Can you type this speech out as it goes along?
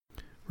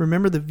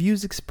Remember, the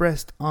views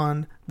expressed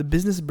on the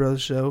Business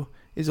Bros Show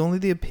is only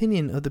the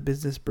opinion of the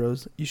Business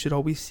Bros. You should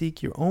always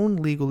seek your own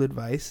legal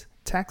advice,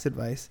 tax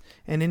advice,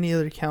 and any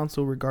other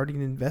counsel regarding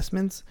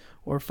investments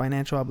or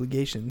financial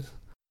obligations.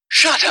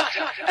 Shut up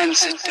and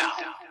sit down.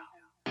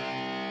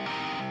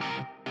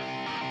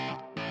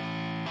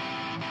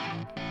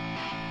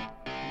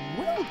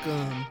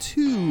 Welcome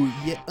to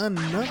yet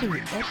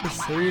another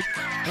episode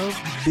of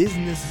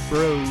Business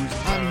Bros.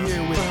 I'm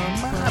here with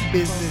my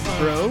business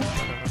bro.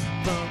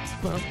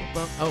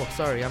 Oh,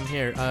 sorry, I'm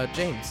here.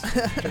 James.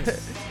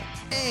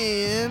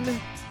 And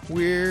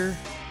we're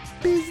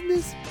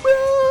Business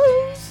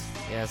Bros.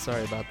 Yeah,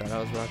 sorry about that. I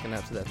was rocking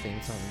out to that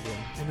theme song again.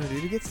 I know,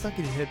 dude. It gets stuck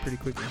in your head pretty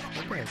quickly.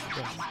 Okay.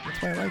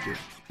 That's why I like it.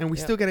 And we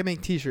Yep. still got to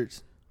make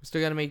t-shirts. We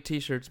still got to make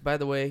t-shirts. By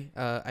the way,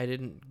 I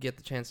didn't get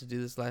the chance to do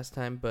this last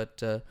time,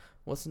 but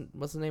what's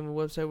the name of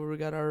the website where we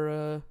got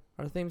our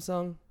theme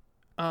song?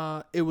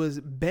 It was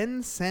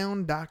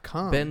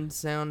bensound.com.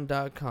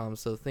 bensound.com.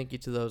 So thank you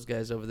to those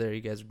guys over there. You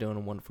guys are doing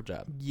a wonderful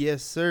job.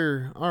 Yes,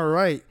 sir. All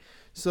right.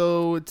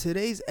 So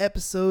today's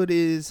episode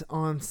is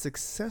on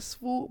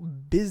successful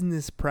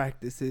business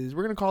practices.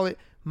 We're going to call it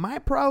My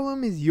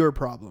Problem is Your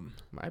Problem.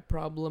 My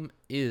problem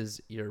is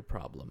your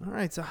problem. All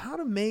right. So how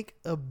to make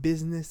a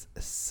business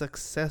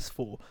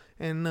successful.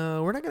 And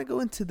we're not going to go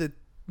into the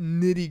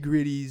nitty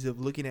gritties of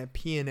looking at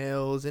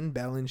P&Ls and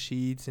balance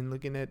sheets and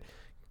looking at,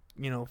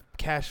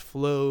 cash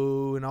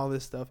flow and all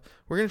this stuff.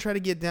 We're going to try to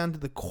get down to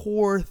the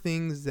core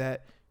things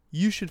that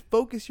you should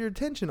focus your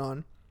attention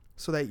on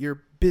so that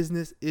your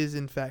business is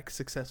in fact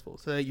successful,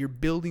 so that you're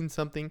building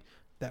something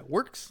that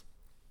works,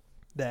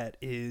 that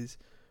is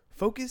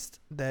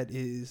focused, that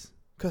is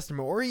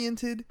customer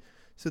oriented,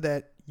 so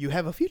that you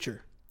have a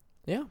future.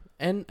 Yeah.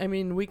 And I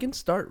mean, we can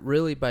start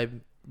really by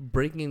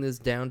breaking this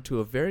down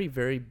to a very,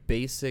 very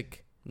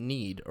basic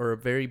need or a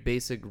very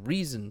basic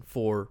reason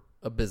for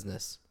a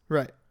business.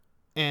 Right.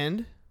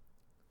 And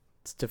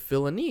It's to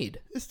fill a need.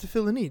 it's to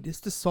fill a need. It's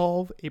to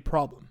solve a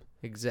problem.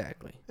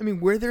 Exactly. I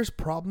mean, where there's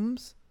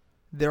problems,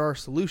 there are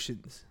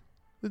solutions.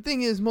 The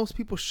thing is, most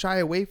people shy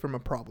away from a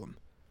problem.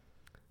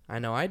 I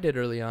know I did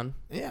early on.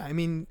 Yeah, I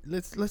mean,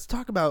 let's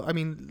talk about. I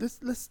mean,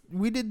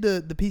 we did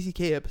the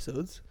PCK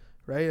episodes,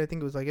 right? I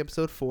think it was like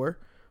episode 4.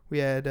 We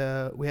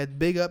had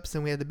big ups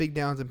and we had the big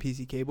downs in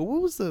PCK. But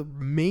what was the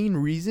main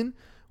reason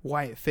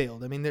why it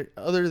failed? I mean,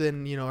 other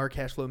than our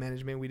cash flow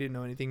management, we didn't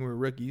know anything. We were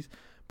rookies.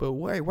 But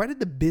why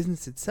did the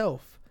business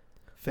itself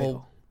fail?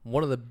 Well,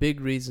 one of the big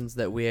reasons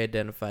that we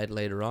identified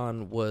later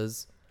on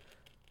was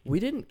we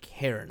didn't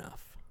care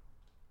enough,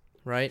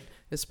 right?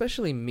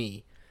 Especially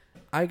me.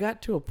 I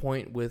got to a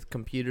point with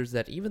computers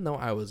that even though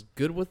I was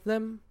good with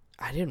them,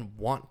 I didn't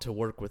want to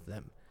work with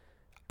them.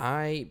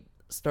 I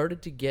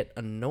started to get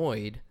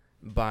annoyed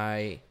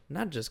by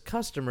not just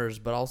customers,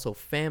 but also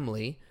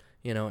family,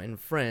 and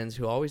friends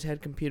who always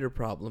had computer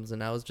problems,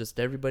 and I was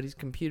just everybody's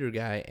computer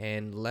guy,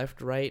 and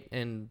left, right,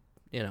 and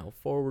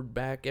forward,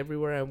 back,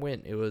 everywhere I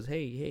went, it was,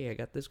 hey, I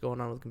got this going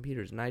on with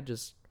computers. And I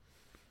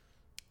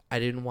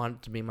didn't want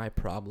it to be my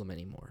problem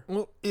anymore.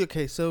 Well,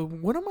 okay, so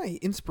one of my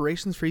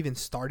inspirations for even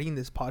starting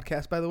this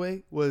podcast, by the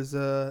way, was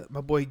my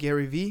boy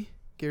Gary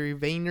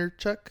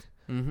Vaynerchuk,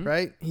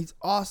 right? He's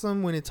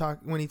awesome when he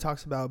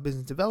talks about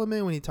business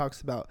development, when he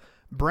talks about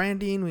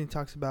branding, when he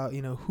talks about,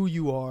 who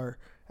you are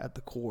at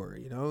the core,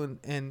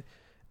 and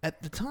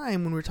at the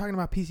time when we were talking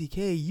about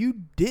PCK, you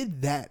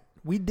did that.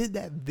 We did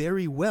that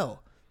very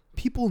well.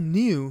 People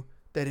knew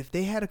that if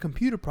they had a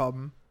computer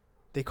problem,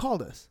 they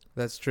called us.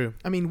 That's true.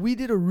 I mean, we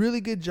did a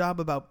really good job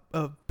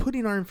of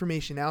putting our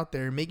information out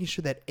there and making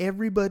sure that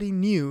everybody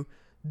knew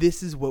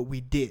this is what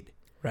we did.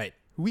 Right.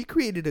 We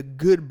created a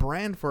good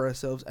brand for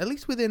ourselves, at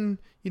least within,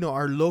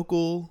 our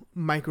local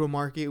micro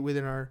market,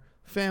 within our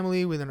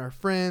family, within our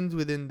friends,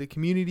 within the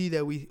community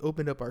that we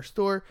opened up our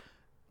store.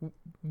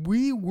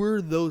 We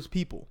were those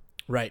people.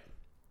 Right.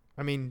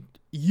 I mean,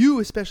 you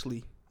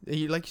especially.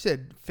 Like you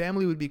said,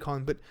 family would be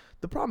calling. But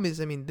the problem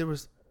is, I mean, there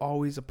was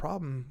always a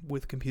problem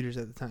with computers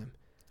at the time.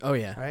 Oh,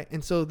 yeah. Right?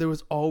 And so there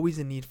was always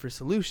a need for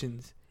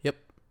solutions. Yep.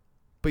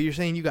 But you're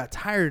saying you got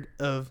tired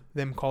of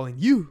them calling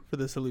you for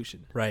the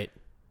solution. Right.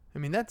 I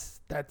mean,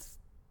 that's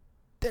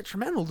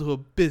detrimental to a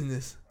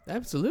business.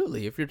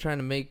 Absolutely. If you're trying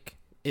to make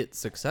it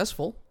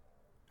successful.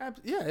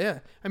 Yeah.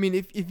 I mean,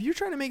 if you're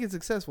trying to make it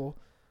successful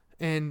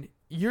and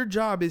your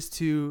job is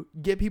to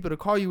get people to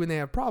call you when they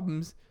have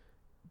problems,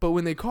 but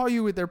when they call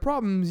you with their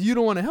problems, you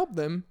don't want to help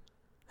them.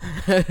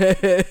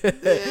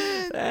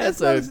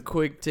 That's a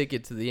quick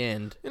ticket to the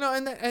end.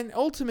 And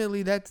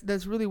ultimately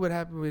that's really what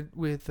happened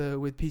with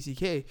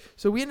PCK.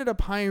 So we ended up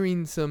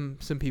hiring some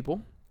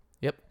people.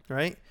 Yep.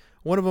 Right.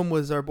 One of them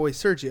was our boy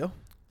Sergio.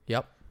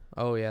 Yep.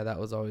 Oh yeah, that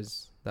was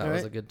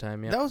right. a good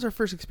time. Yeah. That was our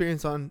first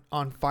experience on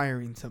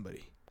firing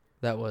somebody.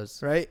 That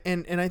was right.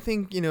 And I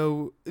think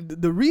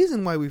the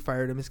reason why we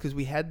fired him is because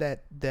we had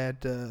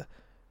that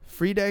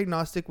free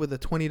diagnostic with a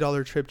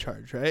 $20 trip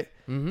charge, right?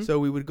 Mm-hmm. So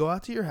we would go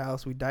out to your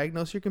house, we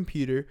diagnose your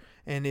computer,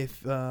 and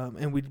if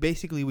and we'd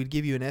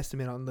give you an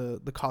estimate on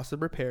the cost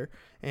of repair,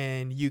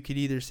 and you could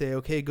either say,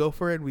 okay, go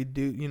for it, we'd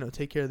do,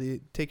 take care of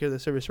the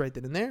service right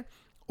then and there,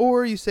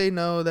 or you say,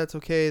 no, that's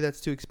okay, that's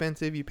too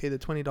expensive, you pay the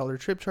 $20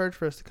 trip charge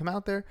for us to come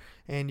out there,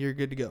 and you're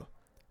good to go.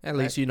 At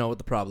least you know what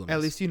the problem is.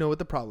 At least you know what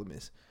the problem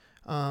is.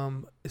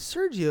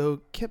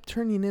 Sergio kept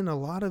turning in a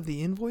lot of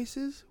the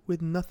invoices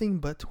with nothing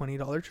but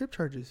 $20 trip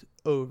charges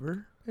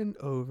over and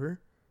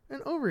over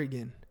and over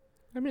again.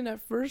 I mean,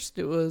 at first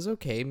it was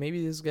okay.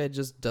 Maybe this guy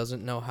just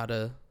doesn't know how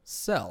to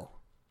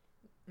sell.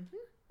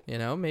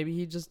 Mm-hmm. Maybe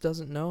he just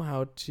doesn't know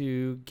how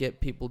to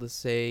get people to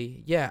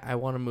say, yeah, I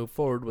want to move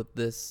forward with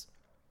this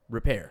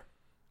repair.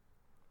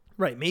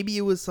 Right. Maybe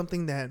it was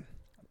something that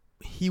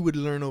he would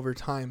learn over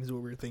time is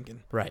what we were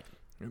thinking. Right.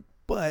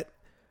 But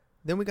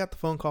then we got the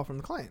phone call from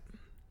the client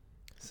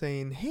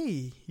saying,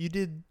 hey, you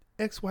did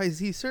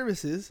XYZ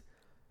services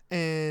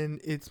and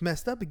it's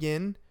messed up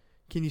again.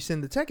 Can you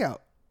send the tech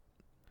out?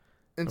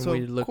 And so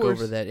we look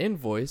over that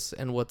invoice,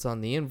 and what's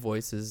on the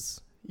invoice is,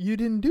 you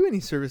didn't do any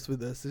service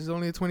with us. There's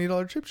only a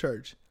 $20 trip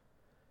charge.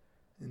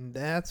 And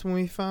that's when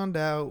we found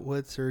out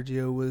what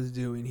Sergio was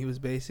doing. He was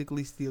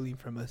basically stealing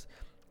from us.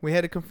 We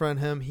had to confront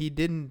him. He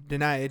didn't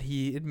deny it.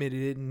 He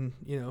admitted it, and,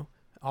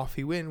 off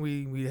he went.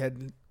 We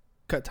had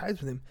cut ties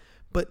with him.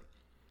 But,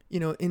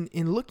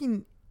 in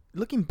looking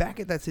back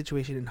at that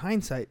situation in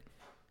hindsight,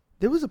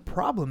 there was a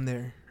problem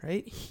there,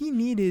 right? He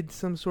needed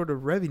some sort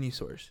of revenue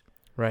source.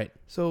 right.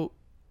 So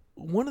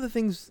one of the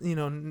things,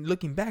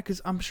 looking back,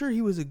 because I'm sure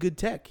he was a good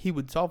tech. He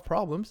would solve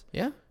problems.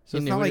 Yeah. So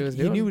it's not like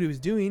he knew what he was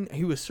doing.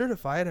 He was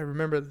certified. I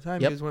remember at the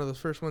time, Yep. he was one of those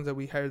first ones that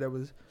we hired that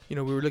was, we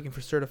were looking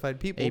for certified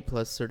people.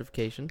 A+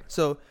 certification.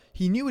 So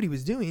he knew what he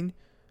was doing.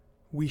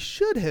 We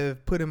should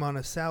have put him on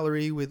a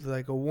salary with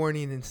like a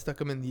warning and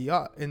stuck him in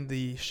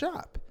the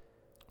shop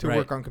to Right.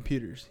 work on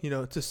computers,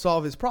 to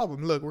solve his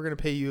problem. Look, we're going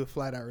to pay you a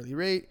flat hourly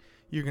rate.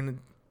 You're going to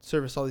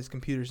service all these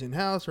computers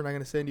in-house. We're not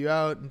going to send you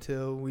out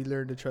until we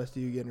learn to trust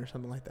you again or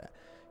something like that.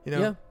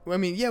 Yeah. I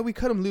mean, yeah, we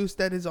cut him loose.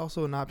 That is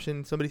also an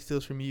option. Somebody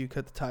steals from you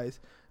cut the ties.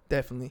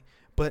 Definitely.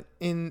 But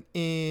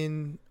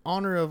in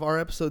honor of our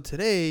episode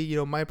today,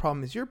 my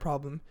problem is your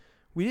problem.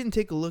 We didn't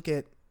take a look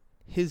at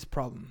his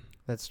problem.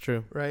 That's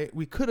true. Right?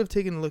 We could have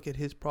taken a look at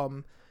his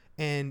problem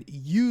and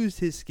used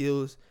his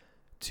skills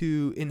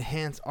to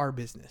enhance our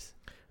business.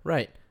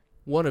 Right.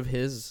 One of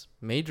his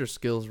major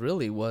skills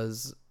really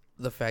was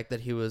the fact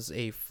that he was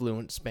a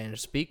fluent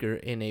Spanish speaker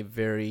in a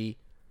very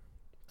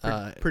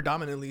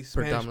Predominantly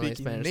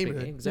Spanish-speaking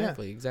neighborhood.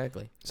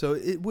 Exactly. So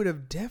it would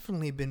have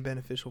definitely been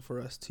beneficial for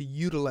us to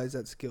utilize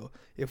that skill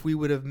if we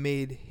would have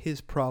made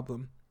his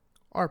problem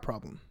our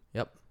problem.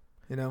 Yep.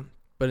 You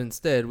But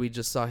instead, we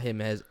just saw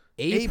him as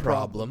a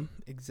problem.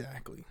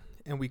 Exactly.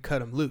 And we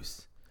cut him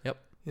loose. Yep.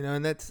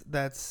 And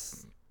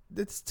that's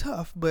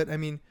tough, but I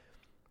mean,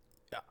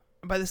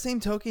 by the same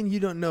token,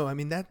 you don't know. I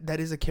mean, that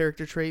is a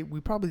character trait.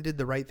 We probably did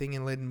the right thing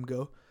and let him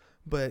go.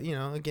 But,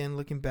 again,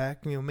 looking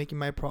back, making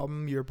my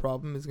problem your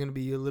problem is going to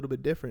be a little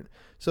bit different.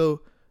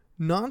 So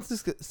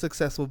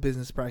non-successful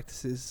business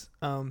practices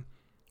are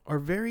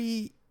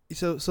very...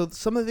 So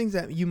some of the things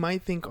that you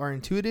might think are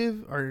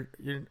intuitive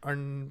are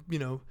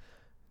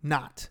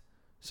not.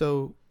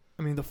 So,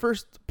 I mean, the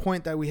first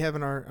point that we have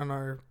on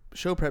our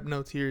show prep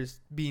notes here is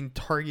being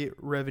target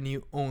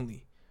revenue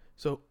only.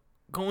 So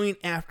going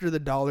after the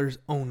dollars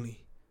only.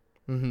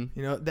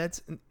 Mm-hmm.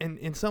 That's,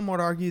 and some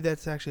would argue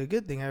that's actually a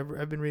good thing.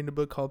 I've been reading a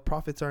book called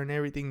Profits Aren't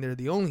Everything, They're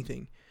the Only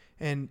Thing.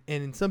 And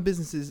in some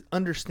businesses,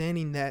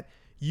 understanding that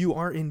you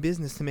are in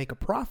business to make a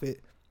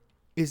profit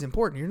is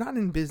important. You're not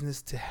in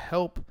business to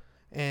help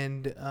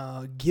and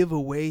give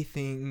away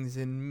things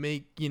and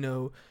make,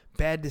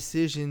 bad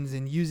decisions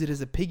and use it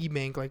as a piggy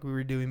bank like we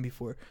were doing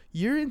before.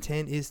 Your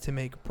intent is to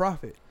make a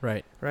profit.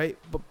 Right.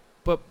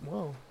 But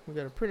whoa, we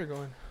got a printer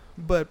going.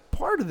 But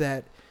part of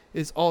that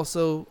is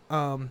also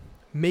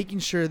making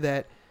sure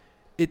that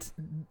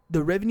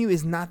the revenue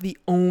is not the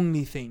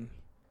only thing,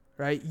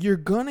 right? You're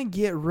going to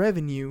get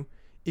revenue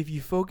if you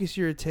focus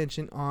your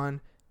attention on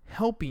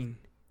helping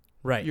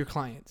your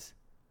clients,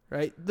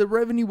 right? The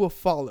revenue will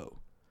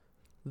follow.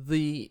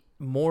 The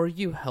more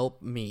you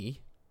help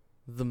me,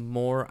 the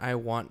more I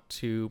want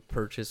to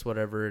purchase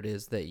whatever it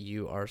is that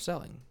you are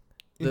selling.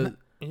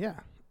 Yeah.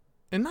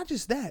 And not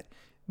just that.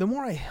 The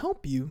more I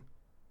help you,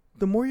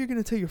 the more you're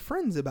going to tell your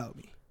friends about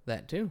me.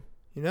 That too.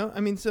 I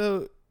mean,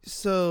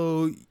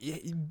 so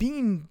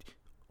being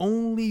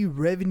only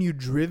revenue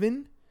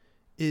driven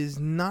is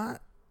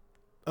not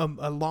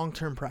a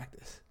long-term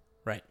practice.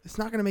 Right. It's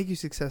not going to make you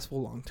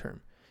successful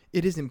long-term.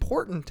 It is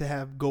important to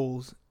have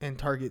goals and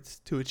targets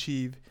to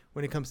achieve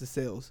when it comes to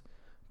sales,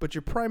 but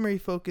your primary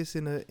focus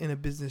in a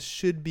business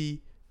should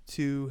be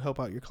to help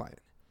out your client.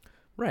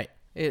 Right.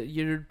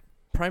 Your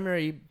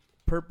primary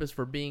purpose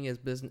for being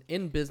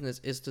in business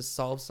is to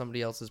solve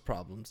somebody else's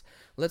problems.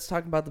 Let's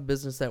talk about the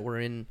business that we're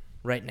in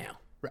right now.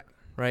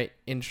 Right?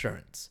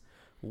 Insurance.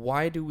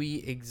 Why do we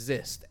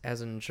exist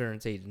as an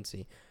insurance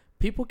agency?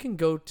 People can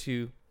go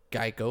to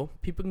Geico.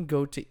 People can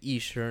go to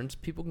Esurance.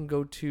 People can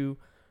go to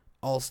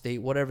Allstate,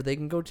 whatever. They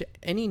can go to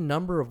any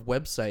number of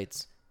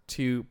websites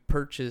to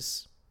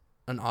purchase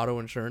an auto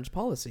insurance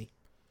policy.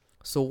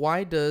 So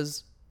why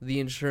does the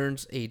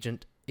insurance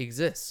agent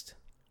exist?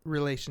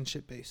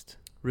 Relationship based.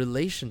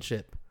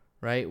 Relationship,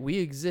 right? We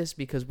exist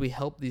because we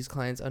help these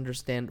clients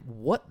understand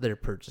what they're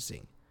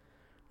purchasing,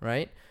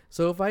 right?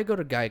 So if I go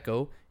to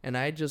Geico and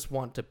I just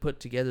want to put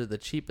together the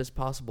cheapest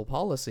possible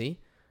policy,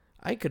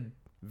 I could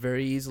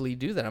very easily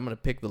do that. I'm going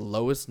to pick the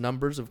lowest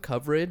numbers of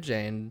coverage,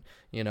 and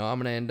I'm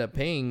going to end up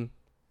paying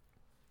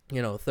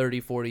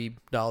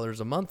 $30-$40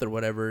 a month or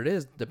whatever it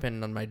is,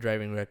 depending on my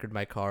driving record,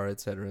 my car,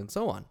 etc., and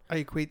so on. I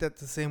equate that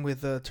the same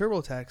with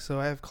TurboTax. So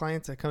I have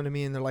clients that come to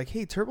me and they're like,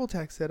 "Hey,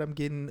 TurboTax said I'm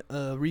getting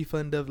a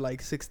refund of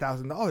like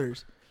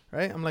 $6,000."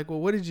 Right? I'm like,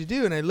 "Well, what did you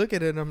do?" And I look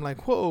at it and I'm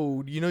like,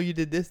 "Whoa, you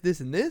did this, this,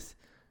 and this?"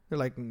 They're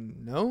like,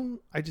 "No,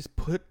 I just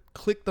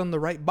clicked on the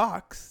right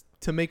box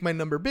to make my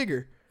number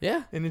bigger."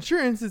 Yeah. In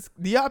insurance, it's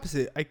the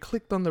opposite. I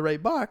clicked on the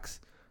right box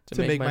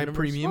to make my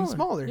premium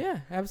smaller. Yeah,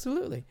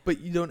 absolutely.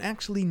 But you don't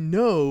actually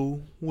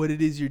know what it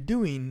is you're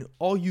doing.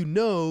 All you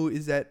know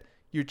is that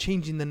you're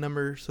changing the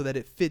number so that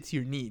it fits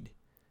your need,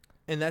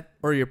 and that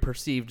or your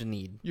perceived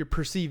need. Your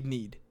perceived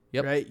need.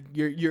 Yep. Right.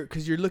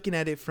 Because you're looking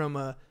at it from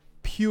a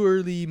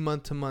purely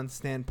month-to-month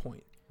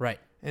standpoint. Right.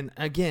 And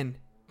again,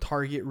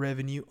 target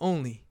revenue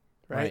only.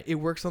 Right. It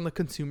works on the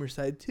consumer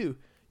side too.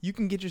 You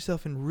can get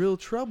yourself in real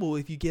trouble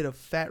if you get a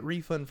fat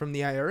refund from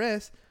the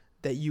IRS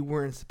that you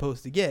weren't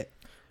supposed to get.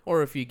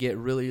 Or if you get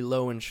really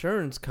low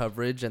insurance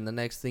coverage and the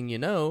next thing you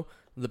know,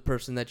 the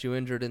person that you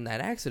injured in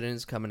that accident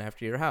is coming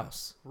after your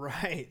house.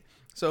 Right.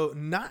 So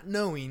not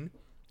knowing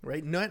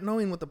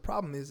what the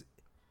problem is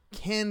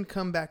can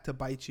come back to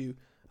bite you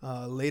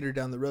later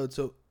down the road.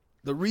 So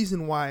the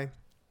reason why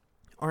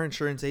our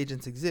insurance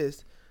agents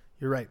exist,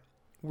 you're right,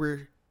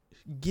 we're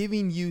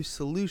giving you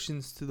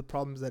solutions to the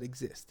problems that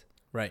exist.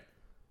 Right.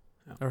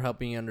 Or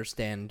helping you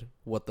understand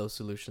what those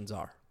solutions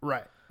are.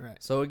 Right.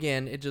 So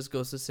again, it just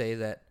goes to say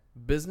that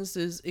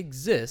businesses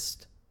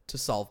exist to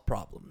solve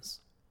problems.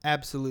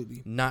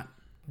 Absolutely. Not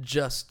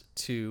just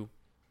to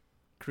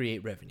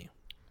create revenue.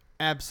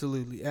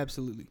 Absolutely.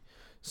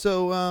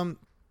 So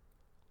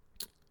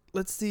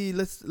let's see.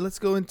 Let's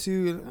go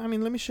into.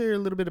 Let me share a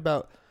little bit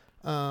about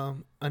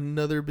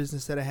another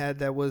business that I had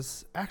that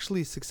was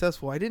actually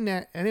successful. I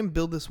didn't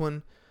build this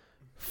one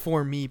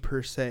for me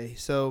per se.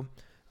 So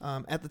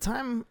at the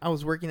time I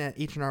was working at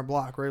H&R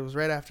Block. Right, it was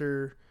right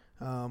after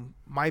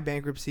my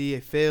bankruptcy.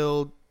 I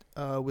failed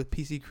with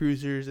PC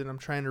Cruisers, and I'm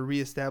trying to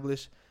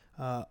reestablish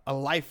a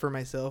life for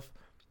myself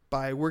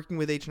by working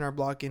with H&R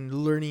Block and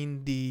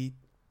learning the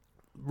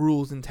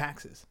rules and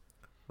taxes.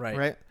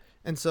 Right.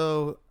 And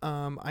so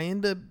I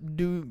end up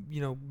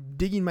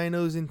digging my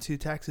nose into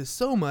taxes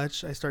so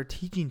much, I start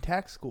teaching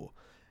tax school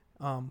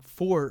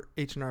for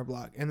H&R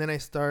Block. And then I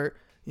start,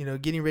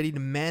 getting ready to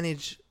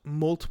manage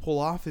multiple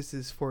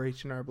offices for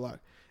H&R Block.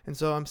 And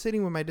so I'm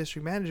sitting with my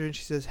district manager, and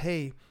she says,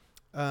 "Hey,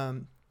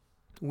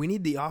 we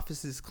need the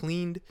offices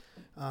cleaned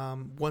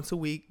once a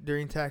week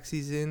during tax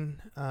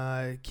season.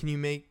 Can you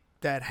make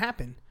that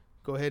happen?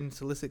 Go ahead and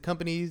solicit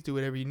companies, do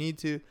whatever you need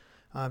to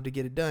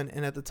get it done."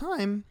 And at the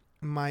time,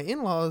 my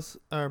in-laws,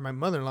 or my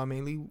mother-in-law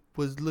mainly,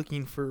 was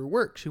looking for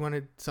work. She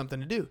wanted something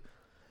to do.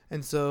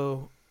 And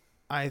so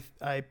I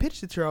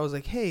pitched it to her. I was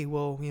like, "Hey,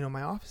 well,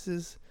 my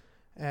offices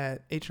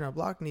at H&R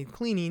Block need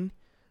cleaning.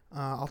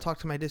 I'll talk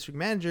to my district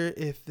manager.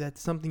 If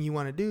that's something you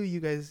want to do, you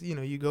guys,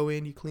 you go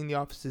in, you clean the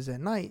offices at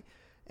night,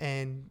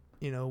 and,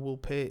 we'll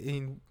pay,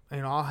 and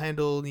I'll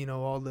handle,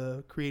 all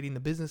the creating the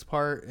business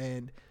part,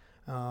 and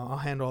I'll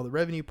handle all the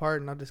revenue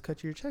part, and I'll just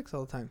cut you your checks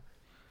all the time."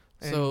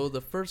 So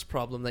the first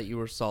problem that you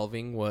were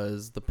solving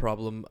was the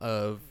problem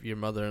of your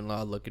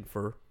mother-in-law looking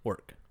for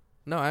work.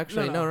 No,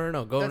 actually,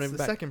 no. Going That's the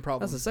back. second problem.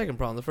 That's the second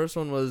problem. The first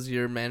one was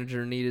your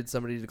manager needed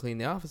somebody to clean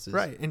the offices.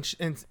 Right.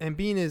 And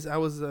being as I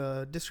was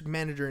a district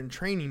manager in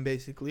training,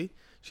 basically,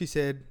 she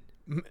said,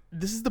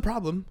 "This is the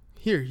problem.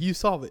 Here, you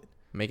solve it.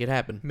 Make it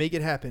happen. Make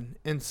it happen."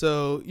 And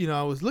so,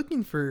 I was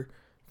looking for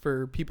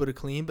people to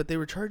clean, but they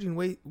were charging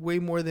way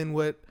more than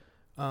what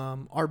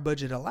our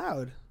budget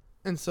allowed.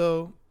 And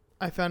so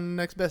I found the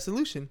next best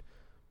solution.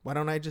 Why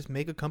don't I just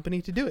make a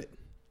company to do it?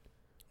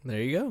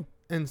 There you go.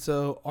 And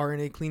so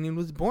RNA Cleaning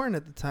was born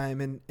at the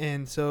time.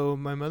 And so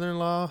my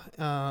mother-in-law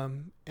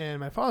and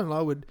my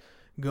father-in-law would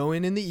go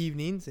in the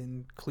evenings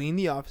and clean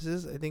the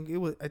offices. I think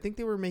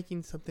they were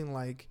making something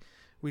like,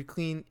 we'd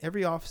clean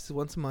every office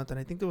once a month. And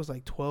I think there was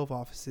like 12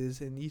 offices,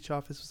 and each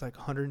office was like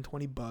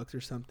 $120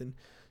 or something.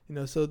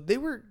 So they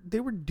were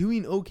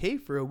doing okay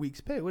for a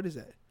week's pay. What is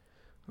that?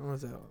 What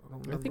was that?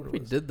 I think we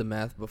did the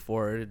math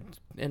before. It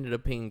ended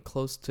up being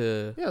close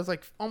to... Yeah, it was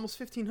like almost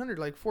 $1,500,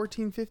 like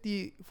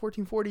 $1,450,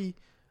 $1,440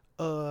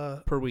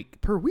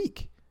 per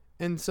week.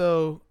 And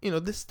so,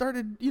 this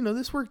started,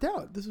 this worked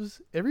out. This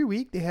was every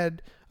week. They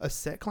had a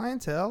set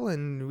clientele,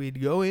 and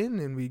we'd go in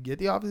and we'd get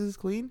the offices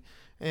clean.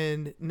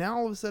 And now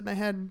all of a sudden I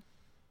had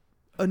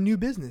a new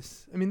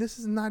business. I mean, this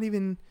is not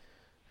even,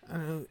 I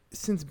don't know,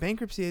 since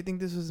bankruptcy, I think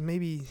this was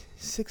maybe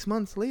 6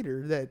 months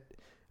later that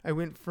I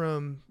went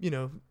from,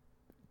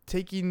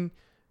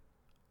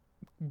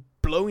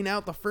 blowing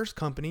out the first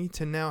company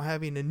to now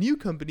having a new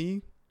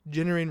company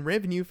generating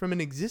revenue from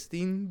an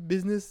existing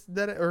business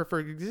for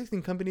an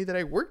existing company that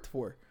I worked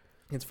for.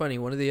 It's funny.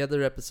 One of the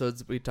other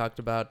episodes we talked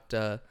about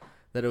that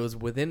it was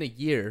within a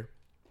year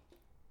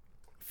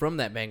from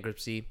that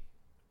bankruptcy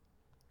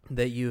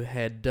that you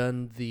had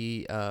done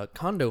the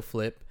condo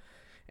flip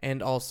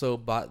and also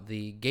bought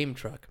the game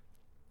truck.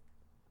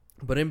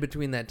 But in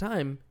between that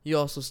time, you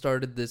also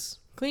started this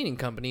cleaning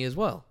company as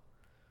well.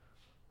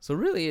 So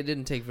really, it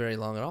didn't take very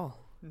long at all.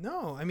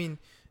 No, I mean,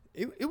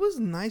 it was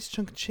a nice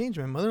chunk of change.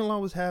 My mother-in-law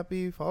was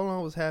happy.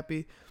 Father-in-law was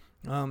happy.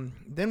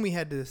 Then we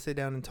had to sit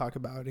down and talk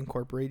about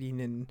incorporating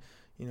and,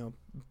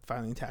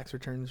 filing tax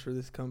returns for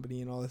this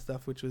company and all this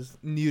stuff, which was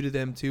new to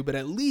them too. But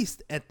at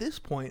least at this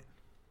point,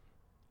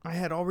 I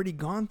had already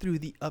gone through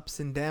the ups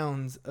and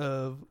downs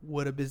of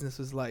what a business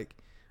was like.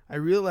 I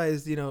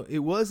realized, it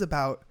was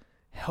about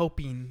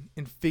helping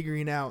and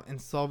figuring out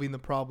and solving the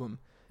problem.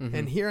 Mm-hmm.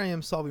 And here I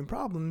am solving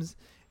problems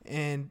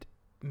and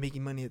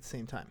making money at the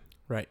same time.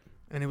 Right.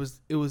 And it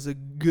was a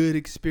good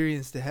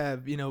experience to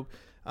have,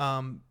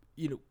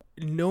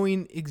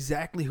 knowing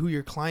exactly who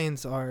your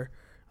clients are,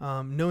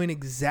 knowing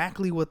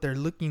exactly what they're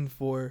looking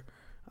for,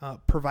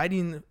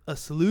 providing a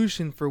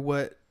solution for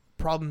what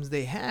problems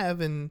they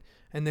have. And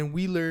then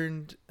we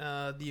learned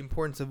the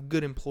importance of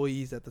good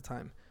employees at the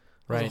time.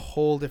 Right. A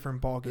whole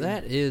different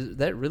ballgame.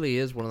 That really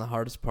is one of the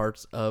hardest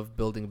parts of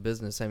building a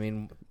business. I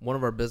mean, one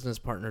of our business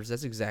partners,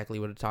 that's exactly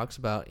what it talks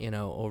about,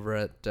 over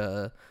at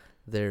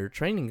their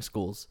training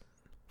schools.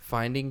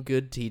 Finding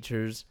good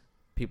teachers,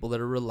 people that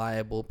are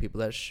reliable, people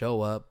that show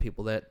up,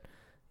 people that,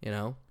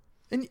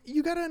 And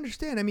you got to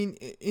understand, I mean,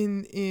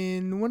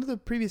 in one of the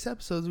previous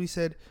episodes, we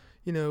said,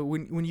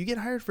 when you get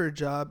hired for a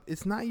job,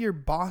 it's not your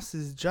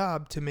boss's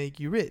job to make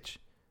you rich,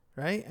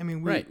 right? I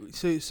mean, right.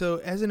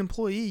 So as an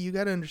employee, you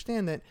got to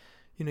understand that,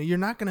 you're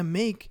not going to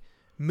make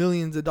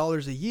millions of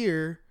dollars a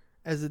year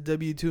as a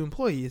W-2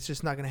 employee. It's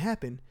just not going to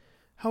happen.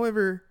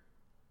 However,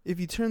 if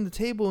you turn the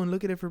table and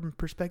look at it from the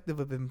perspective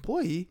of an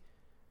employee,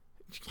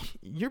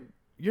 you're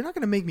not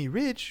going to make me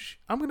rich.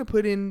 I'm going to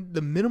put in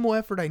the minimal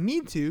effort I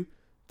need to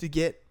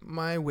get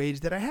my wage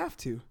that I have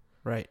to.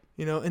 Right.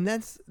 And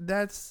that's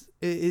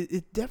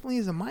it definitely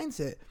is a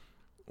mindset.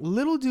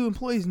 Little do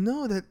employees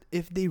know that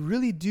if they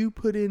really do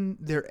put in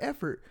their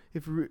effort,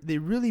 if they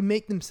really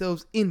make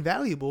themselves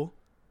invaluable,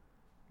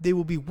 they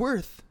will be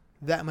worth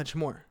that much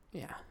more.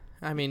 Yeah.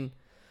 I mean,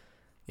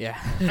 yeah.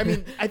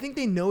 I think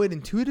they know it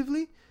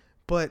intuitively,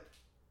 but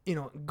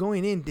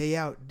going in day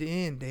out,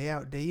 day in, day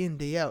out, day in,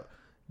 day out,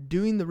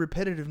 doing the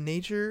repetitive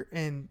nature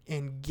and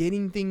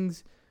getting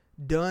things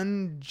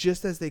done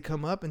just as they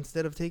come up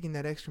instead of taking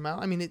that extra mile.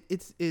 I mean,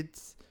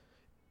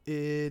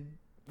 it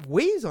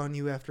weighs on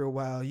you after a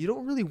while. You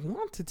don't really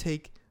want to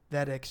take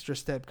that extra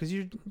step because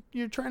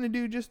you're trying to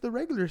do just the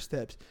regular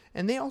steps.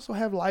 And they also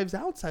have lives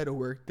outside of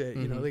work that,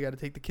 they got to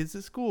take the kids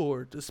to school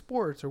or to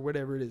sports or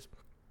whatever it is.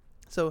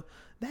 So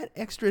that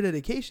extra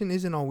dedication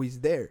isn't always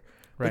there.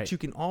 Right. But you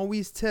can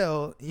always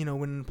tell, when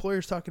when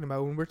we're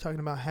talking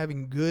about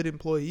having good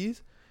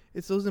employees,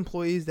 it's those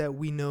employees that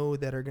we know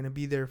that are going to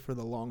be there for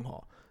the long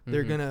haul.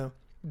 Mm-hmm.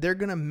 They're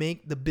going to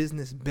make the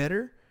business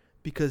better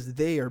because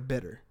they are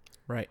better.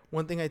 Right.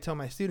 One thing I tell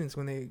my students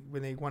when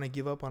they want to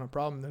give up on a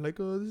problem, they're like,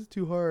 "Oh, this is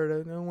too hard. I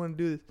don't want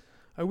to do this.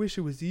 I wish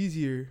it was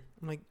easier."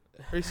 I'm like,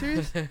 "Are you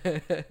serious?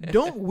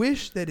 Don't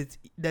wish that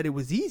it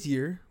was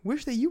easier.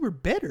 Wish that you were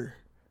better."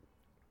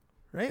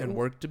 Right? And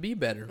work to be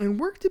better.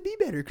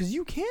 Because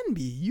you can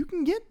be. You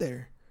can get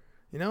there.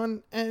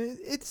 And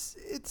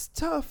it's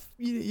tough.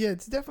 Yeah,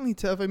 it's definitely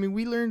tough. I mean,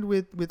 we learned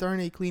with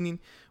RNA Cleaning,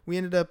 we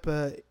ended up,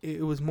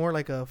 it was more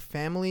like a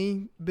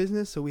family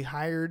business. So we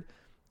hired,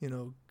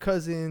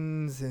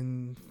 cousins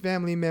and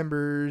family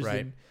members.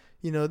 Right.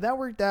 And, that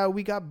worked out.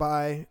 We got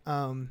by.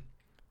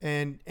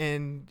 And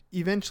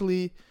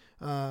eventually,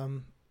 my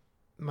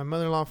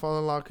mother-in-law,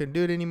 father-in-law couldn't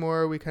do it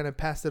anymore. We kind of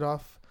passed it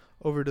off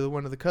over to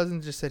one of the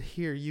cousins, just said,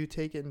 "Here, you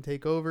take it and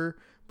take over,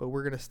 but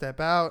we're going to step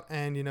out."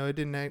 And, it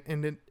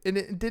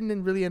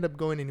didn't really end up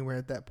going anywhere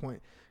at that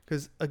point.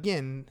 Because,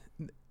 again,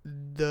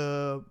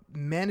 the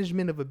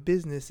management of a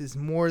business is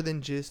more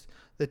than just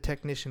the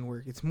technician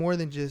work. It's more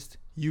than just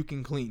you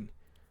can clean.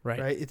 Right.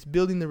 It's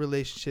building the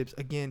relationships.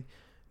 Again,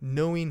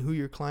 knowing who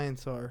your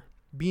clients are,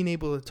 being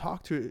able to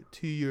talk to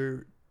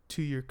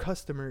your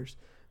customers,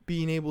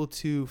 being able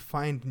to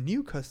find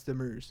new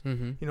customers,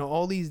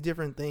 all these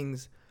different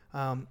things.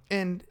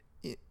 And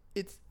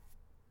it's,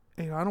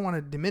 I don't want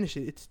to diminish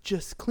it. It's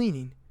just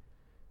cleaning.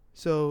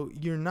 So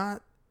you're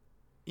not,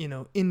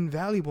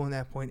 invaluable in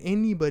that point.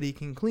 Anybody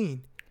can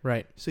clean.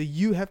 Right. So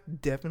you have to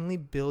definitely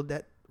build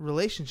that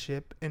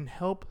relationship and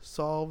help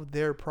solve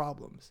their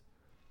problems.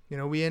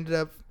 We ended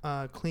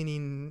up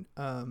cleaning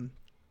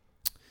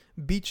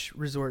beach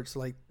resorts.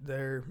 Like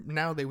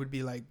now they would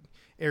be like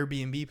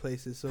Airbnb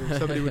places. So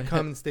somebody would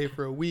come and stay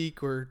for a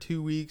week or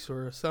 2 weeks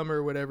or a summer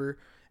or whatever.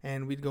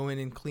 And we'd go in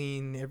and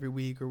clean every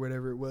week or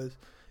whatever it was,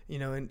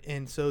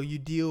 and so you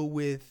deal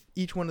with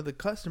each one of the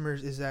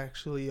customers is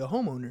actually a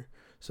homeowner.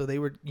 So they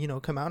would,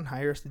 come out and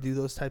hire us to do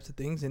those types of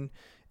things. And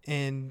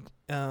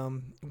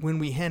when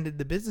we handed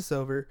the business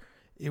over,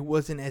 it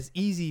wasn't as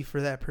easy for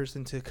that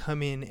person to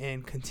come in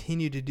and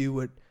continue to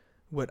do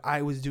what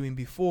I was doing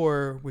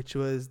before, which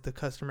was the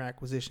customer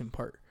acquisition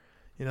part.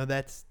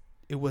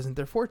 It wasn't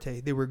their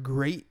forte. They were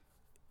great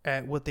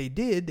at what they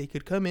did. They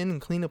could come in and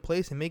clean a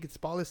place and make it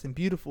spotless and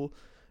beautiful,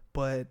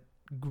 but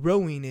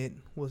growing it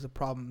was a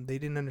problem. They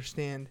didn't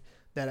understand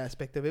that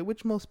aspect of it,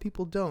 which most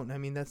people don't. I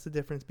mean, that's the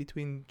difference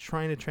between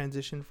trying to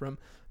transition from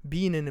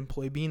being an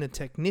employee, being a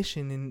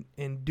technician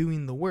and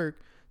doing the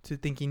work, to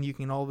thinking you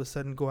can all of a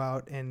sudden go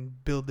out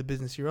and build the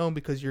business your own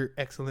because you're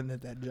excellent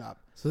at that job.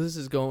 So this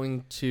is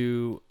going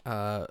to,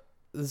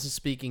 this is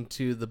speaking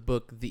to the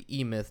book, The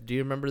E-Myth. Do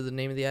you remember the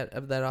name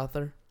of that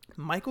author?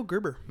 Michael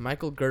Gerber.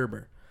 Michael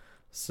Gerber.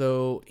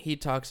 So he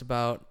talks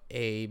about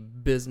a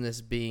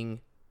business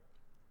being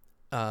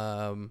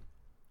three-pronged.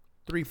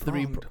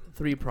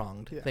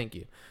 Yeah. Thank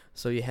you.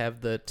 So you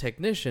have the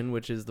technician,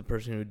 which is the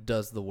person who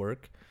does the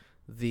work,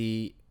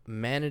 the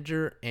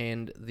manager,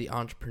 and the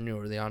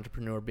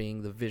entrepreneur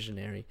being the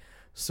visionary.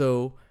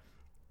 So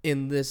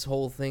in this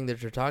whole thing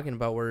that you're talking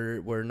about,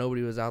 where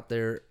nobody was out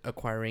there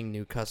acquiring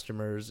new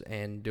customers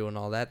and doing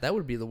all that, that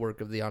would be the work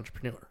of the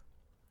entrepreneur.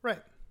 Right.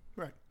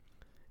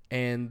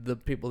 And the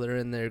people that are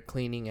in there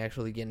cleaning,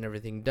 actually getting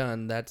everything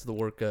done, that's the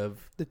work of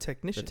the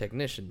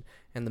technician.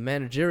 And the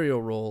managerial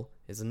role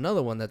is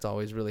another one that's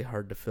always really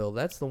hard to fill.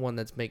 That's the one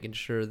that's making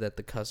sure that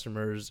the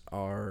customers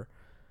are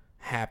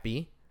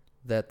happy,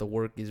 that the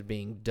work is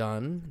being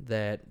done,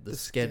 that the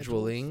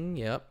scheduling,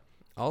 schedules.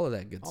 All of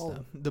that good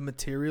stuff. The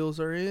materials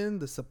are in,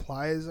 the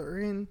supplies are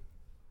in,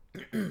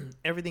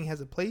 everything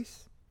has a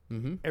place,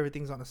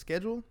 everything's on a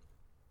schedule.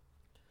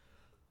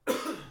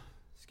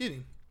 Excuse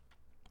me.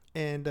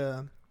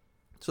 And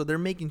so they're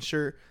making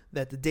sure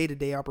that the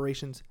day-to-day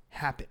operations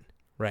happen.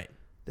 Right.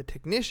 The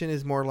technician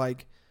is more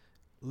like,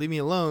 leave me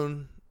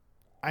alone.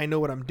 I know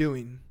what I'm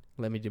doing.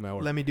 Let me do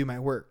my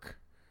work.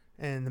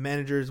 And the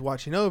manager is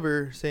watching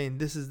over, saying,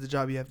 this is the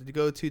job you have to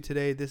go to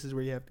today. This is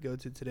where you have to go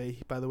to today.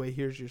 By the way,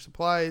 here's your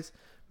supplies.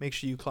 Make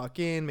sure you clock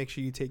in. Make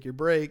sure you take your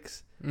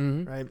breaks.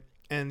 Right?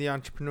 And the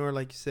entrepreneur,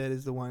 like you said,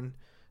 is the one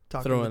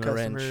talking to the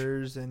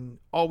customers and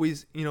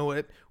always, you know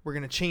what, we're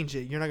going to change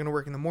it. You're not going to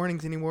work in the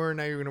mornings anymore.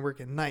 Now you're going to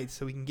work at night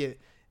so we can get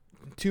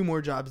 2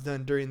 more jobs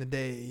done during the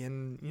day.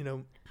 And,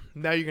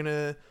 now you're going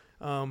to,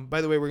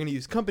 by the way, we're going to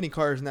use company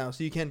cars now,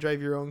 so you can't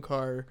drive your own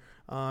car.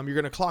 You're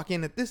going to clock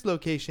in at this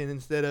location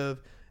instead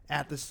of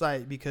at the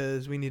site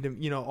because we need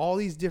to, all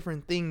these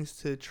different things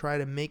to try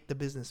to make the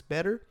business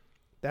better.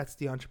 That's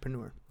the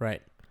entrepreneur.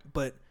 Right.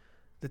 But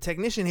the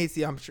technician hates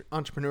the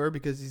entrepreneur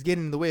because he's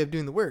getting in the way of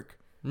doing the work.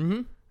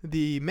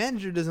 The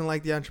manager doesn't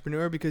like the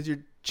entrepreneur because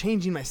you're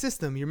changing my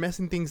system. You're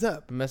messing things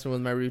up. Messing with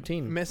my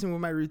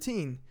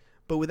routine.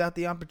 But without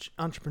the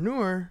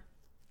entrepreneur,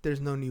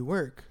 there's no new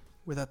work.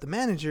 Without the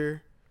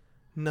manager,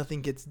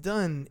 nothing gets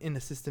done in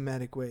a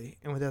systematic way.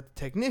 And without the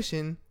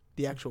technician,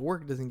 the actual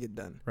work doesn't get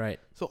done. Right.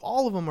 So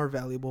all of them are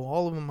valuable.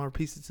 All of them are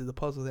pieces to the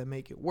puzzle that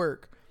make it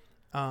work.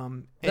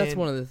 That's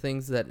one of the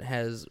things that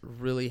has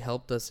really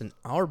helped us in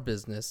our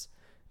business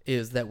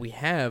is that we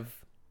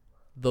have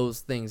those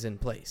things in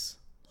place.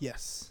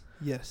 Yes.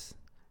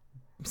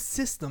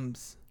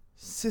 Systems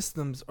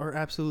are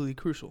absolutely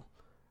crucial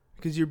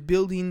because you're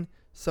building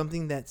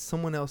something that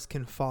someone else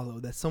can follow,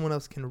 that someone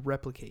else can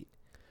replicate.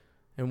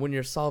 And when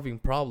you're solving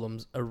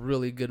problems, a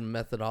really good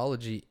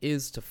methodology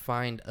is to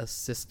find a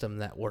system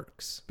that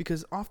works.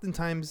 Because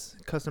oftentimes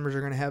customers are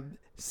going to have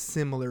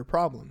similar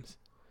problems.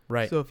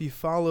 Right. So if you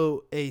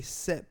follow a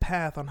set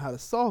path on how to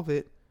solve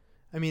it,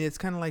 I mean, it's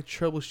kind of like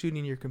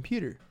troubleshooting your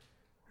computer.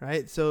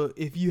 Right. So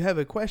if you have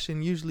a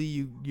question, usually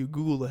you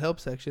Google the help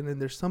section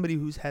and there's somebody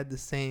who's had the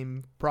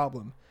same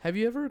problem. Have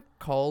you ever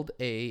called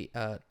a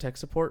tech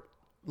support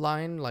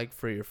line like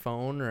for your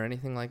phone or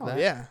anything like that?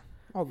 Yeah.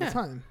 All the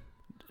time.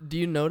 Do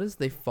you notice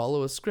they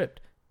follow a script?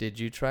 Did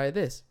you try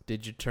this?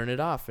 Did you turn it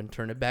off and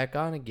turn it back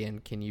on again?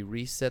 Can you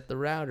reset the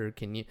router?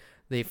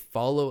 They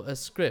follow a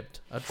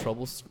script, a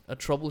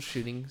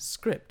troubleshooting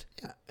script.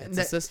 Yeah. It's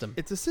a system.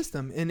 It's a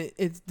system and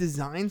it's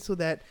designed so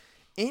that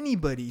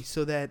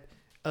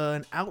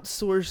an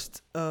outsourced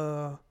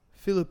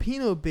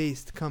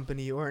Filipino-based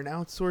company or an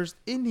outsourced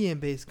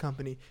Indian-based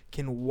company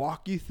can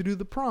walk you through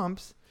the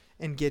prompts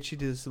and get you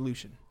to the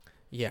solution.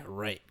 Yeah,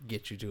 right.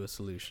 Get you to a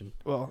solution.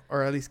 Well,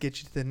 or at least get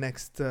you to the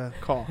next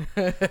call.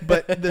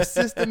 But the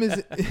system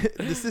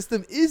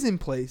is in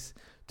place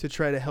to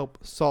try to help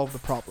solve the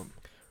problem.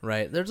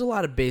 Right. There's a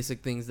lot of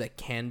basic things that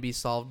can be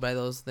solved by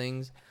those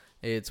things.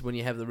 It's when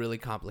you have the really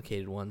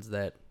complicated ones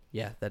that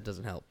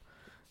doesn't help.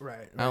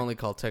 Right. I only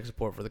call tech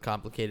support for the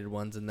complicated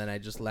ones, and then I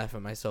just laugh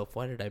at myself.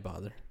 Why did I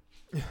bother?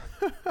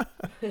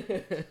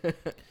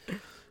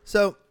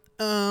 So,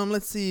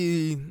 let's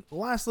see.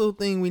 Last little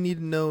thing we need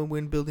to know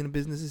when building a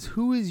business is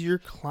who is your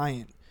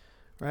client,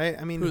 right?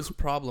 I mean, whose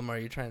problem are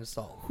you trying to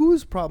solve?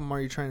 Whose problem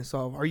are you trying to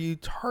solve? Are you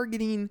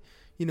targeting,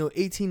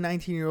 18,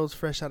 19-year-olds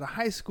fresh out of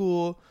high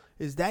school?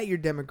 Is that your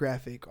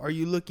demographic? Are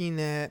you looking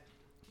at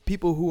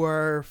people who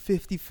are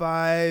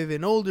 55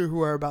 and older who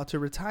are about to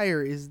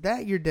retire. Is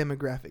that your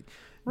demographic?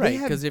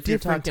 Right, because if you're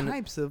talking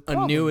types of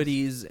problems.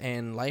 annuities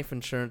and life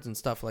insurance and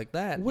stuff like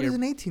that, What does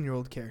an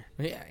 18-year-old care?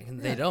 Yeah,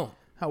 they don't.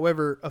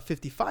 However, a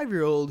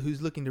 55-year-old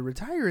who's looking to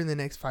retire in the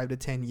next 5 to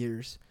 10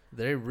 years,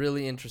 they're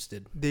really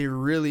interested. They're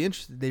really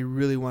interested. They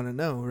really want to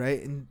know,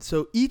 right? And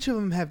so each of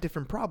them have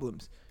different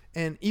problems.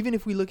 And even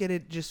if we look at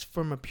it just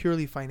from a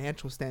purely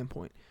financial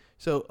standpoint,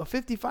 so a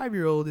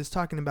 55-year-old is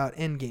talking about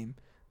endgame.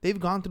 They've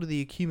gone through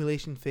the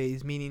accumulation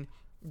phase, meaning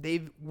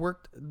they've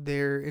worked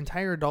their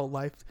entire adult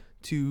life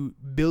to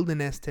build a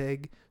nest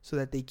egg so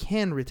that they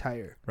can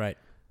retire. Right.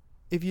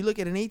 If you look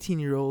at an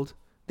 18-year-old,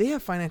 they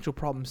have financial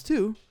problems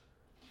too,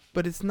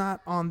 but it's not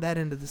on that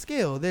end of the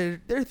scale. They're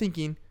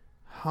thinking,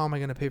 how am I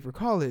going to pay for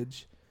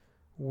college?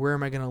 Where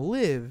am I going to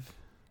live?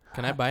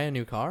 Can I buy a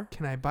new car?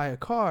 Can I buy a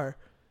car?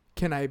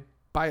 Can I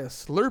buy a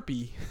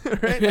Slurpee?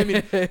 Right? I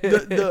mean,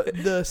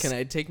 the Can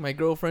I take my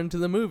girlfriend to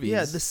the movies?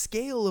 Yeah, the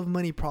scale of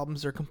money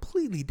problems are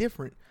completely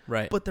different.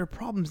 Right. But they're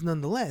problems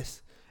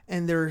nonetheless.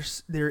 And there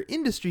are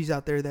industries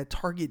out there that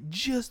target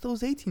just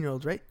those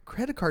 18-year-olds, right?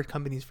 Credit card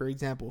companies, for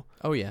example.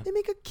 Oh, yeah. They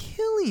make a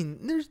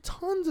killing. There's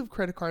tons of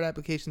credit card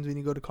applications when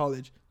you go to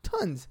college.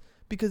 Tons.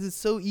 Because it's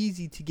so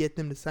easy to get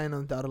them to sign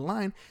on the dotted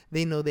line.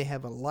 They know they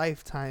have a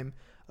lifetime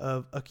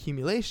of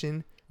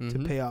accumulation to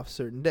pay off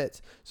certain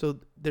debts. So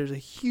there's a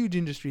huge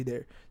industry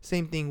there.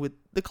 Same thing with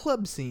the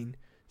club scene.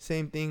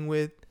 Same thing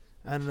with,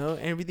 I don't know,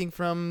 everything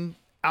from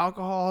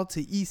alcohol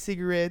to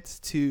e-cigarettes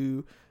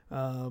to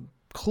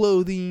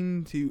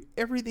clothing to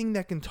everything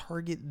that can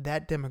target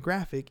that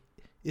demographic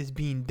is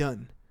being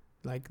done.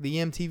 Like the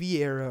MTV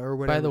era or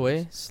whatever. By the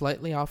way,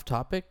 slightly off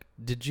topic,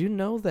 did you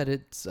know that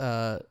it's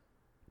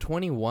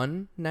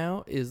 21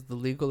 now is the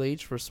legal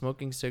age for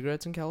smoking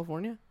cigarettes in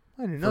California?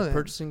 I didn't know that. For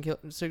purchasing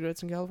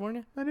cigarettes in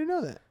California? I didn't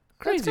know that.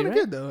 Crazy, That's kind of right?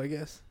 good, though, I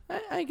guess.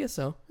 I guess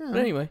so. Yeah. But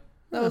anyway,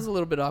 that Yeah. was a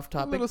little bit off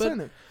topic.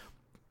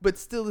 But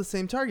still the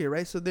same target,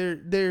 right? So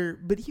they're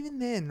but even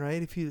then,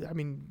 right?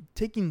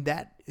 Taking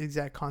that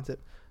exact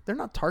concept, they're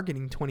not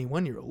targeting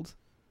 21-year-olds.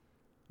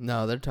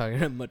 No, they're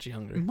talking much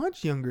younger.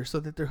 Much younger, so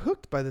that they're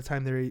hooked by the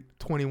time they're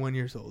 21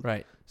 years old.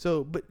 Right.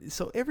 So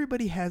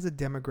everybody has a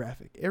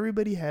demographic.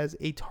 Everybody has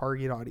a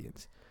target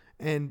audience.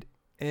 And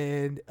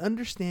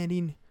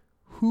understanding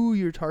who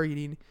you're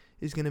targeting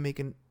is going to make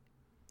an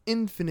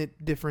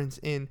infinite difference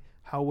in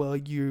how well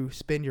you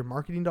spend your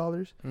marketing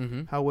dollars,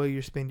 how well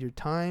you spend your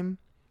time,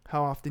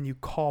 how often you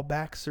call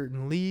back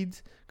certain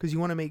leads, because you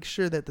want to make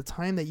sure that the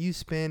time that you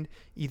spend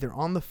either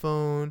on the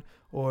phone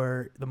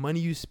or the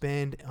money you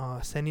spend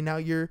sending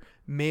out your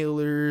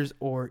mailers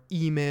or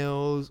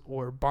emails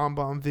or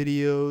bomb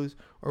videos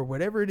or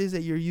whatever it is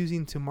that you're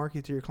using to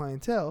market to your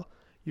clientele,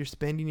 you're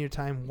spending your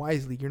time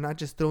wisely. You're not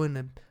just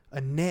throwing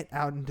a net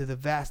out into the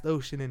vast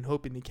ocean and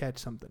hoping to catch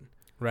something.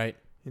 Right.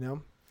 You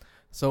know?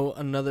 So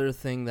another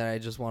thing that I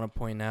just want to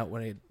point out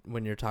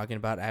when you're talking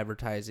about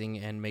advertising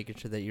and making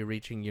sure that you're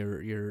reaching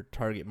your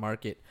target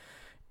market,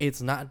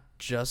 it's not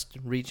just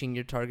reaching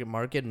your target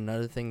market.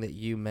 Another thing that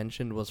you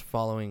mentioned was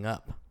following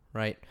up,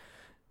 right?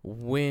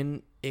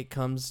 When it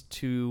comes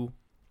to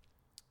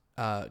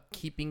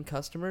keeping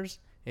customers,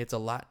 it's a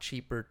lot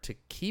cheaper to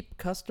keep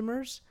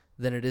customers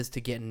than it is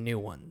to get new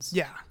ones.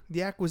 Yeah.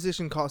 The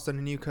acquisition cost on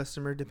a new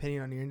customer, depending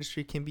on your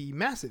industry, can be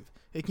massive.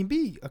 It can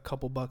be a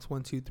couple bucks,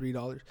 $1, $2,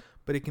 $3,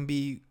 but it can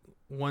be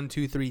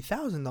 $1,000, $2,000,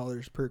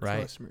 $3,000 per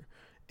customer.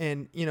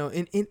 And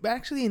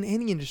in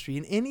any industry,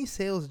 in any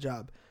sales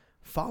job,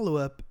 follow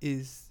up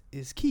is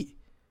key.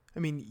 I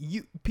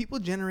mean, people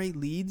generate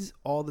leads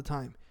all the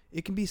time.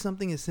 It can be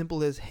something as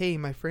simple as, hey,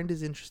 my friend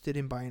is interested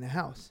in buying a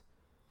house,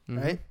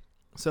 right?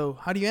 So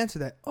how do you answer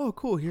that? Oh,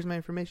 cool. Here's my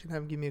information.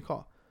 Have them give me a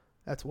call.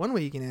 That's one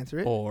way you can answer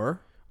it.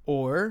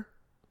 Or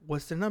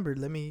what's the number?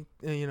 Let me,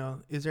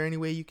 is there any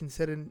way you can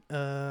set an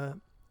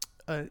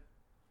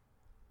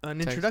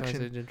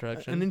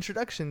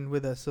introduction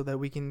with us so that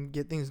we can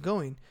get things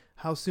going?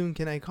 How soon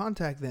can I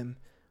contact them?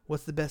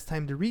 What's the best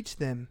time to reach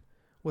them?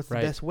 What's the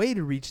best way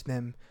to reach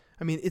them?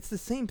 I mean, it's the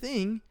same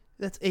thing.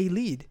 That's a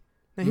lead.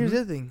 Now, here's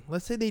the other thing.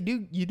 Let's say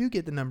you do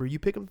get the number. You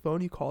pick up the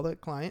phone, you call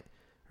that client,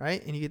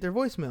 right? And you get their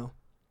voicemail.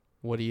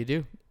 What do you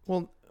do?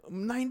 Well,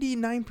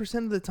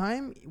 99% of the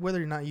time,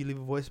 whether or not you leave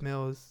a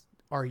voicemail is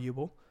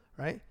arguable,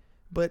 right?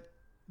 But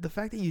the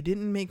fact that you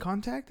didn't make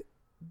contact,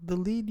 the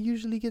lead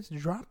usually gets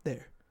dropped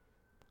there.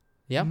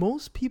 Yeah.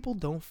 Most people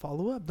don't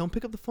follow up. Don't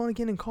pick up the phone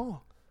again and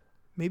call.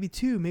 Maybe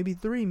 2, maybe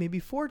 3, maybe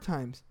 4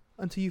 times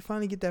until you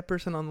finally get that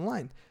person on the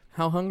line.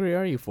 How hungry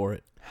are you for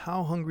it?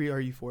 How hungry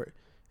are you for it?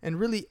 And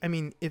really, I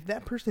mean, if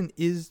that person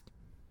is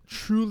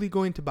truly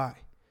going to buy,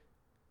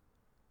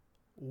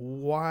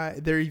 why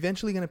they're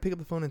eventually going to pick up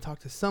the phone and talk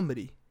to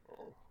somebody.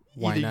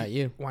 Why not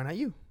you? Why not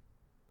you?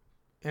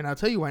 And I'll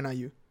tell you why not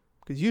you.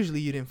 Because usually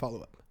you didn't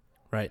follow up.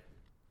 Right.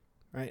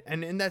 Right.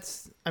 And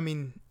that's, I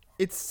mean,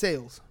 it's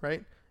sales,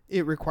 right?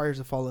 It requires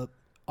a follow up.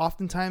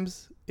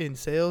 Oftentimes in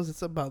sales,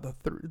 it's about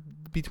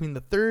between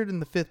the third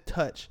and the fifth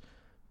touch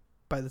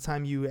by the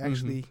time you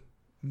actually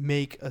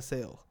make a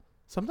sale.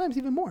 Sometimes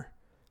even more.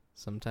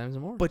 Sometimes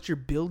more. But you're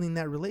building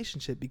that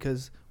relationship,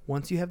 because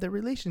once you have that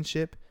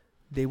relationship,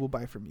 they will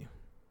buy from you.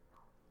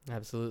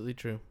 Absolutely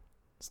true.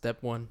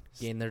 Step 1,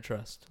 gain their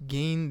trust.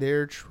 Gain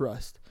their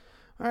trust.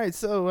 All right,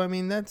 so, I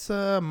mean, that's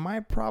my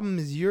problem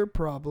is your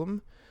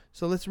problem.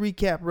 So let's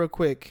recap real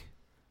quick.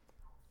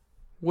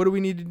 What do we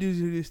need to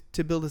do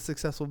to build a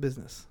successful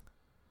business?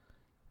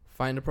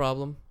 Find a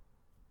problem,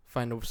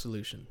 find a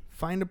solution.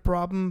 Find a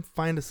problem,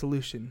 find a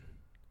solution.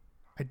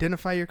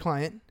 Identify your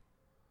client.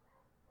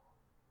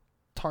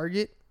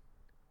 Target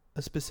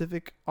a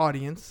specific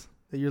audience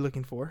that you're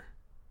looking for,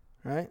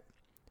 right?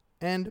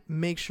 And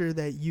make sure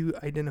that you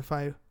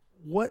identify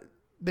what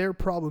their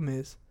problem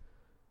is,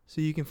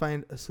 so you can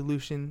find a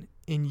solution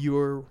in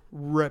your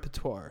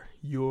repertoire,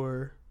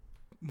 your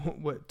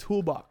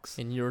toolbox.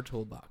 In your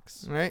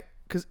toolbox. Right?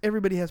 Because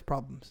everybody has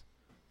problems.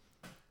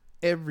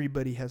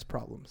 Everybody has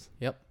problems.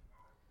 Yep.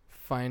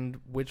 Find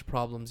which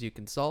problems you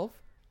can solve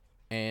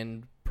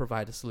and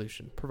provide a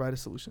solution. Provide a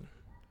solution.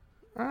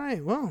 All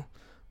right, well,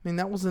 I mean,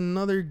 that was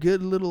another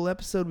good little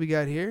episode we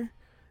got here.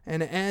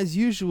 And as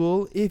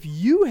usual, if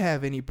you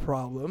have any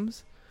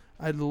problems,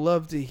 I'd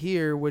love to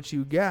hear what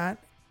you got.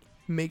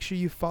 Make sure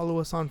you follow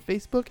us on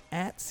Facebook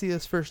at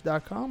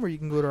seeusfirst.com, or you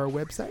can go to our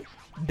website,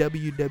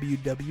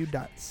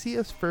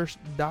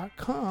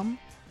 www.seeusfirst.com,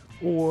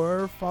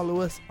 or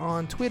follow us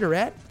on Twitter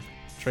at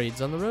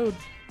Trades on the Road.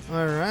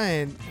 All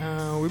right.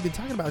 We've been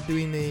talking about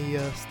doing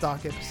a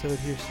stock episode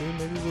here soon.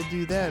 Maybe we'll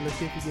do that. Let's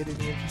see if we get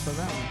any interest on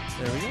that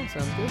one. There we go.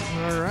 Sounds good.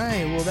 All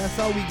right. Well, that's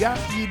all we got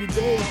for you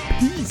today.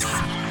 Peace.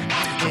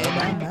 And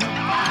I'm out.